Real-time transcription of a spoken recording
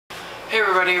Hey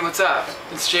everybody, what's up?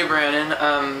 It's Jay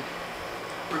Brannan,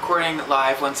 recording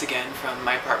live once again from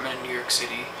my apartment in New York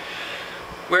City,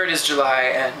 where it is July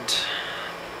and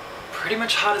pretty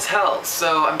much hot as hell,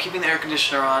 so I'm keeping the air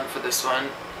conditioner on for this one.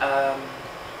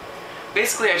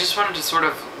 Basically, I just wanted to sort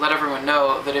of let everyone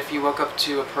know that if you woke up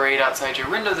to a parade outside your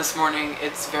window this morning,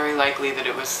 it's very likely that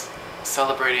it was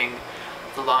celebrating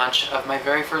the launch of my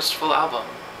very first full album,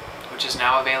 which is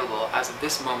now available as of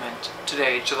this moment,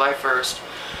 today, July 1st,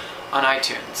 on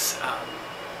iTunes.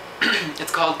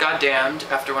 It's called Goddamned,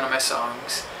 after one of my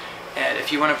songs, and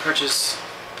if you want to purchase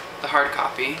the hard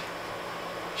copy,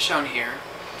 shown here,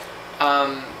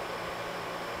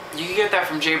 you can get that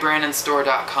from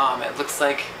jbrannanstore.com. It looks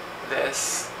like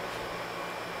this.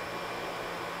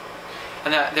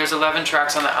 And there's 11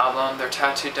 tracks on the album. They're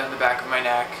tattooed down the back of my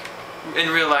neck. In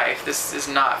real life, this is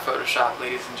not Photoshop,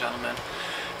 ladies and gentlemen.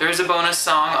 There is a bonus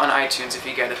song on iTunes if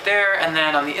you get it there, and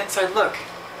then on the inside, look,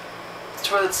 it's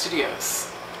Toilet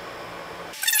Studios.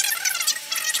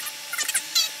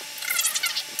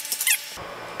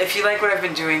 If you like what I've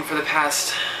been doing for the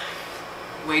past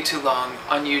way too long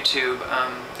on YouTube,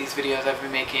 these videos I've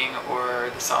been making,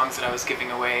 or the songs that I was giving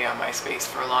away on MySpace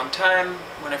for a long time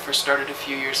when I first started a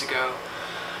few years ago,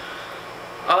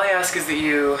 all I ask is that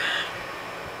you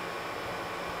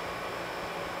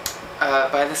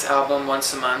buy this album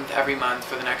once a month, every month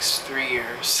for the next 3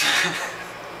 years.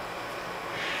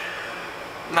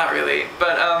 Not really,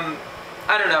 but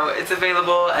I don't know, it's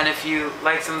available, and if you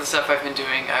like some of the stuff I've been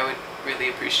doing, I would really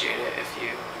appreciate it if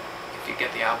you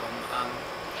get the album.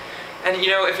 And you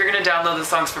know, if you're gonna download the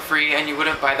songs for free and you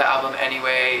wouldn't buy the album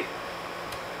anyway,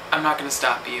 I'm not gonna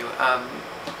stop you.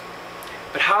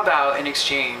 But how about, in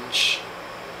exchange,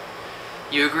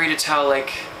 you agree to tell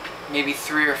like maybe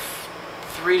 3 to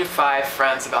 5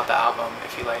 friends about the album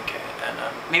if you like it, and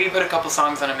maybe put a couple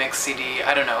songs on a mix CD,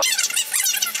 I don't know.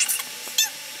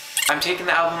 I'm taking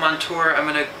the album on tour.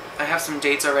 I have some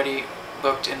dates already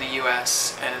booked in the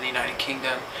US and in the United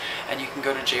Kingdom, and you can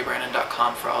go to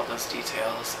jbrannan.com for all those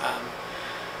details.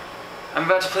 I'm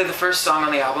about to play the first song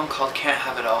on the album called Can't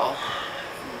Have It All.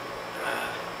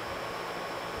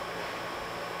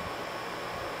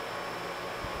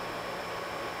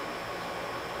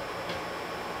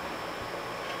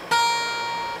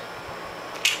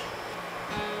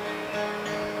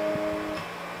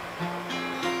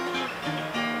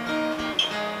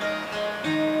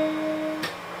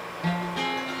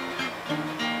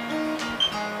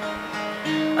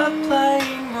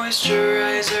 Applying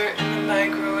moisturizer in the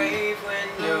microwave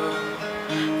window.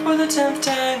 For the 10th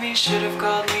time, he should have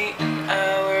called me an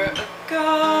hour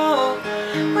ago.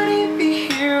 Would he be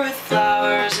here with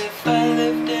flowers if I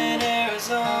lived in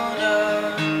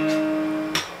Arizona?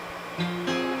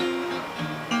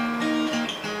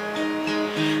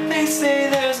 They say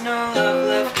there's no love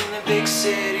left in the big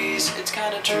cities, it's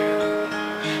kinda true.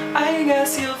 I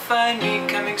guess you'll find me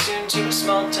coming soon to a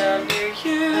small town near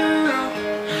you.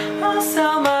 I'll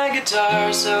sell my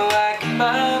guitar so I can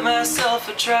buy myself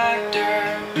a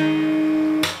tractor.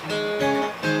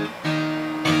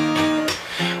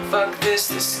 Fuck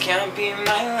this can't be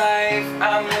my life.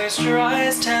 I'm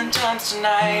moisturized 10 times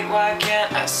tonight. Why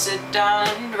can't I sit down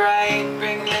and write?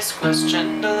 Bring this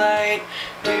question to light.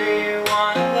 Do you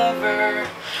want a lover,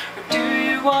 or do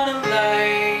you want a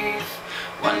life?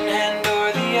 One hand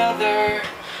or the other,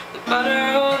 the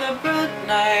butter or the bread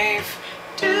knife.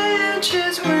 Do you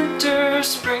choose winter,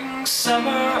 spring,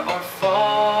 summer, or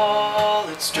fall?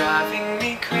 It's driving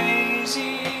me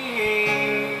crazy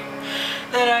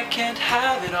that I can't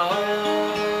have it all.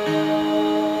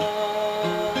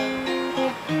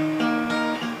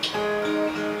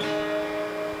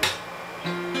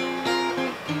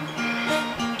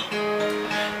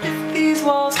 If these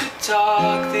walls could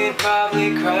talk, they'd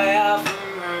probably cry out for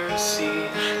mercy.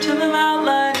 Till I'm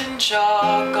outlined in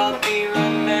chalk, I'll be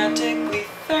romantically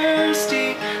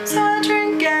thirsty. So I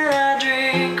drink and I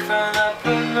drink from the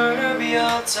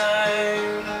proverbial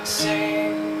time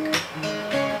sink.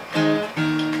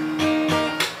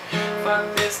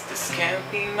 Fuck this can't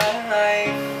be my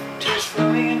life. Tears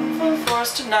flowing in full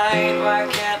force tonight. Why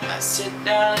can't I sit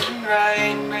down and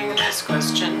write? Bring this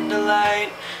question to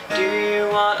light. Do you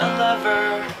want a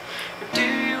lover, or do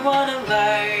you want a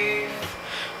life?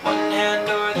 One hand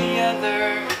or the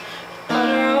other,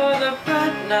 butter or the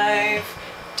bread knife.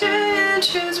 Do you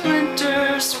choose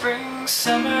winter, spring,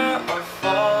 summer, or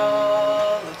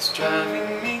fall? It's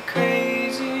driving me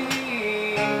crazy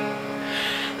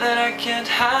that I can't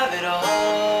have it all.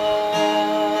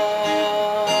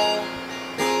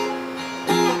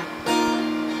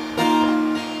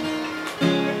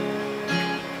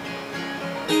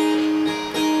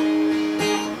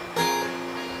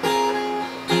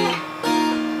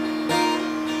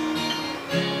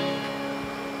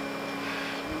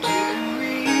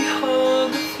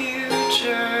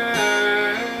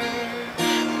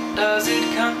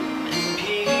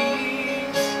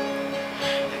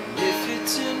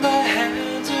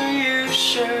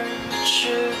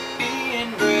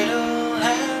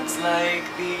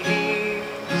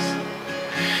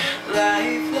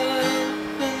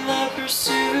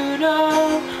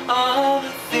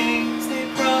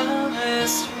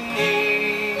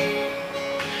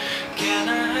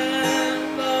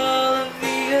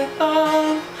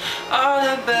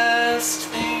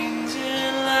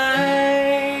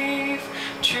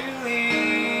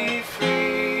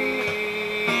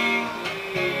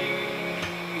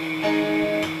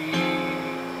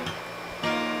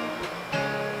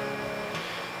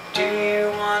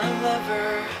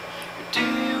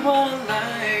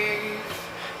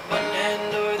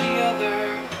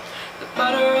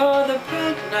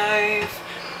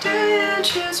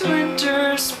 which is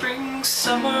winter, spring,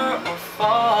 summer, or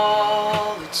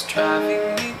fall. It's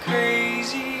driving me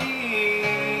crazy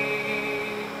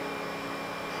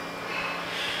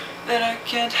that I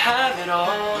can't have it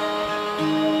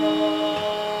all.